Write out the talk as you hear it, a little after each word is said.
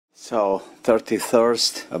So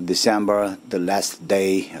 31st of December, the last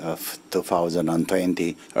day of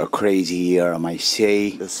 2020, a crazy year I might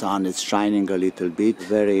say. The sun is shining a little bit,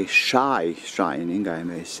 very shy shining I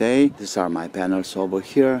may say. These are my panels over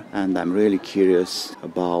here and I'm really curious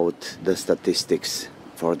about the statistics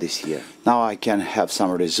for this year. Now I can have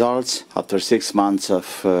some results after 6 months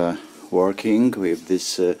of working with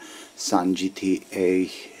this SUN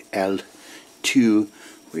GTIL2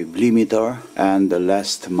 with limiter, and the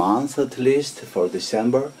last month at least for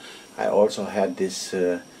December I also had this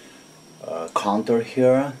counter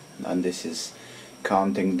here, and this is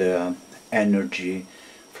counting the energy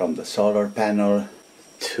from the solar panel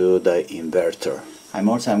to the inverter. I'm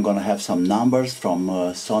gonna have some numbers from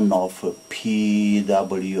Sonoff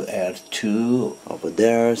PWR2 over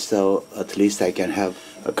there, so at least I can have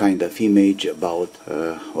a kind of image about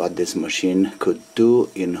what this machine could do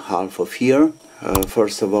in half of year.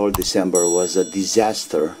 First of all, December was a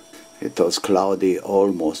disaster. It was cloudy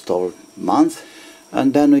almost all month.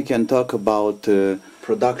 And then we can talk about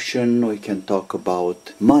production, we can talk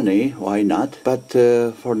about money, why not? But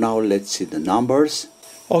for now, let's see the numbers.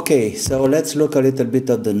 Okay, so let's look a little bit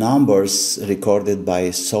at the numbers recorded by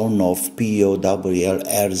Sonoff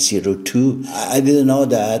PWR02. I didn't know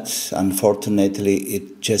that. Unfortunately,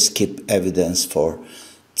 it just kept evidence for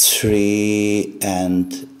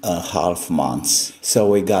 3.5 months. So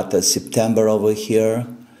we got September over here,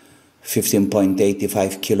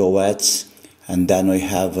 15.85 kilowatts, and then we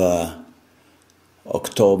have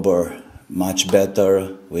October, much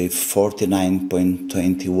better, with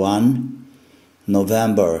 49.21,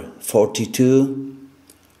 November 42,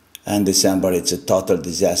 and December it's a total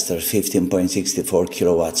disaster, 15.64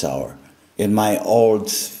 kilowatts hour. In my old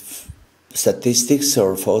statistics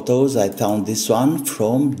or photos, I found this one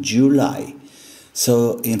from July.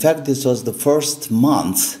 So in fact this was the first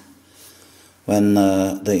month when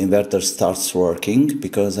the inverter starts working,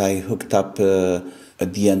 because I hooked up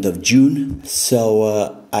at the end of June.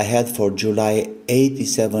 So I had for July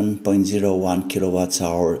 87.01 kilowatts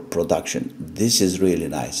hour production. This is really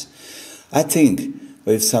nice. I think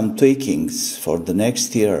with some tweakings for the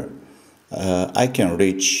next year I can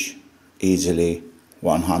reach easily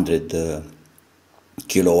 100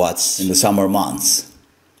 kilowatts in the summer months.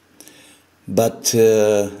 But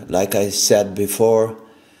like I said before,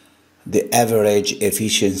 the average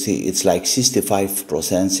efficiency, it's like 65%,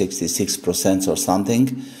 66% or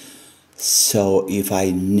something. So if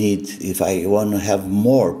I want to have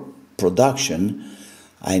more production,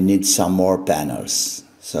 I need some more panels.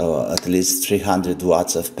 So at least 300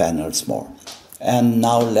 watts of panels more. And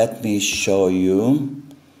now let me show you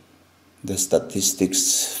the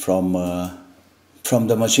statistics from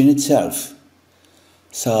the machine itself.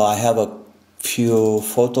 So I have a few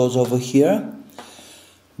photos over here.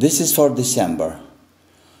 This is for December.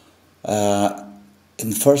 In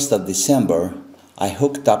 1st of December, I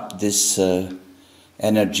hooked up this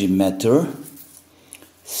energy meter.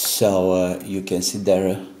 So you can see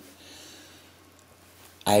there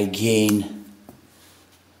I gain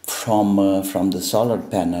from the solar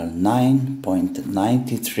panel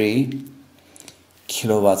 9.93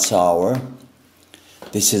 kilowatts hour.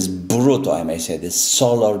 This is brutto, I may say, this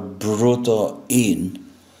solar brutto in,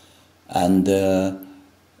 and the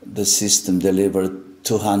system delivered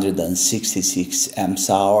 266 amps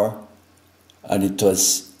hour, and it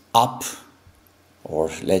was up, or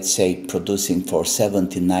let's say producing for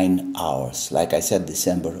 79 hours. Like I said,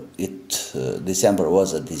 December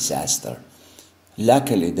was a disaster.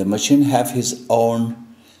 Luckily, the machine have his own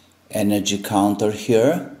energy counter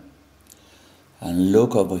here, and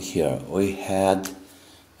look over here, we had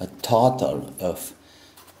a total of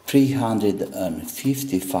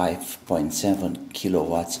 355.7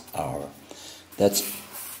 kilowatts hour. That's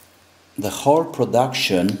the whole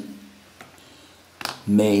production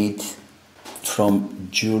made from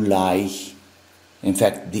July, in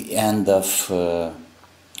fact the end of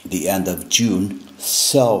June.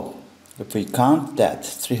 So if we count that,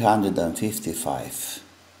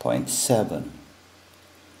 355.7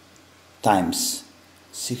 times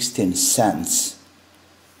 16 cents,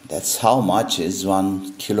 that's how much is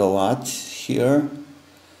 1 kilowatt here.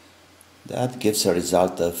 That gives a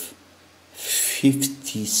result of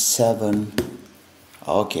 57,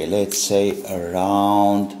 okay, let's say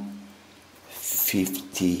around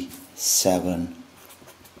 57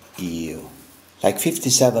 EU, like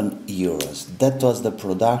 57 euros. That was the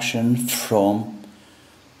production from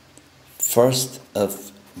 1st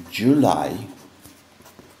of July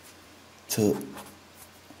to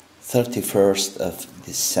 31st of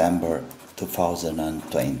December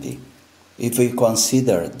 2020. If we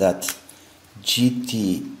consider that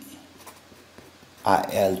GT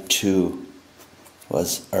GTIL2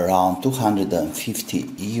 was around 250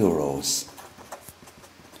 euros.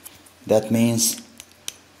 That means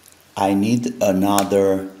I need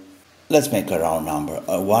another, let's make a round number,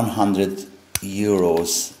 100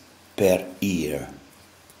 euros per year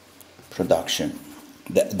production.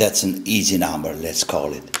 That's an easy number, let's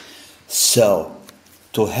call it. So,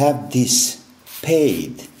 to have this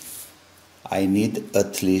paid, I need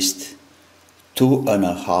at least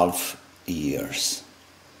 2.5 years.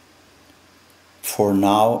 For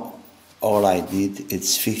now, all I did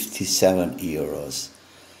is 57 euros.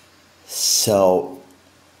 So,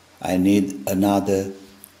 I need another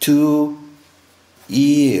 2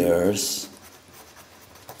 years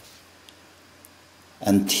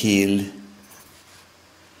until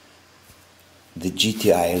the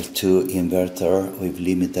GTIL2 inverter with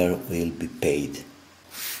limiter will be paid.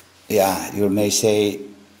 Yeah, you may say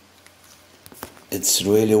it's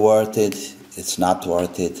really worth it, it's not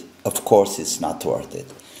worth it. Of course it's not worth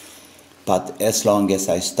it. But as long as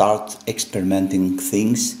I start experimenting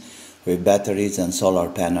things with batteries and solar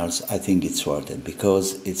panels, I think it's worth it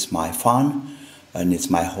because it's my fun and it's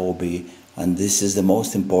my hobby, and this is the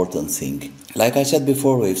most important thing. Like I said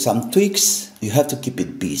before, with some tweaks, you have to keep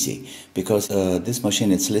it busy because this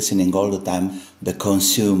machine is listening all the time the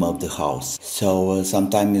consume of the house. So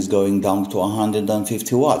sometimes it's going down to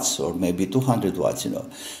 150 watts or maybe 200 watts, you know.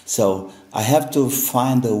 So I have to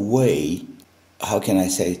find a way, how can I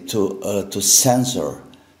say, to censor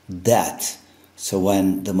that. So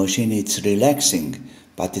when the machine is relaxing,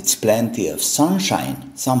 but it's plenty of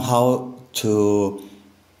sunshine, somehow to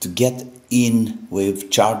get in with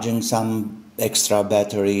charging some extra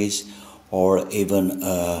batteries or even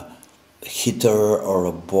a heater or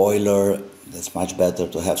a boiler. That's much better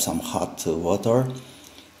to have some hot water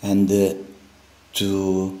and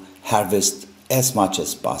to harvest as much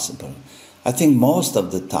as possible. I think most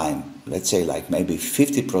of the time, let's say like maybe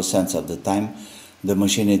 50% of the time, the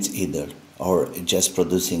machine is idle or just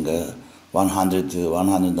producing a 100 to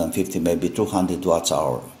 150, maybe 200 watts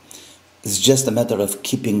hour. It's just a matter of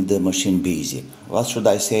keeping the machine busy. What should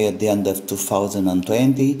I say, at the end of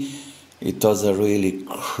 2020? It was a really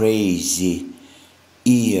crazy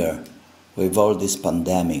year with all this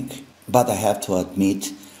pandemic. But I have to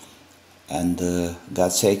admit, and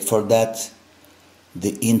God's sake for that,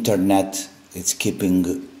 the internet is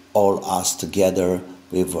keeping all us together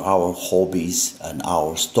with our hobbies and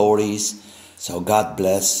our stories. So God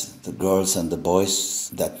bless the girls and the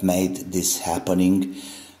boys that made this happening.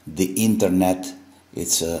 The internet,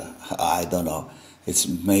 it's I don't know, it's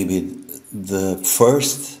maybe the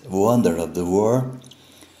first wonder of the world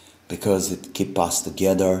because it keeps us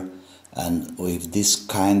together, and with this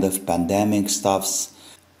kind of pandemic stuffs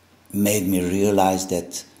made me realize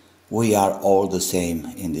that we are all the same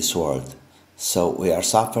in this world. So we are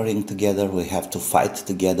suffering together, we have to fight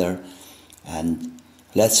together, and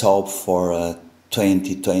let's hope for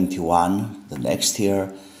 2021, the next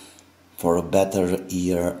year, for a better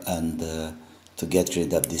year and to get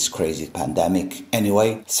rid of this crazy pandemic.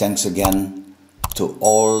 Anyway, thanks again to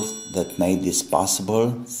all that made this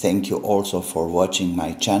possible. Thank you also for watching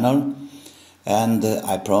my channel. And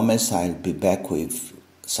I promise I'll be back with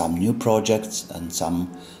some new projects and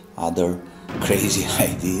some other crazy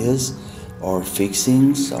ideas or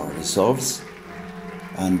fixings or resolves.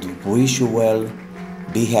 And wish you well,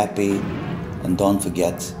 be happy, and don't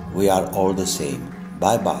forget, we are all the same.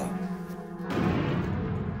 Bye-bye.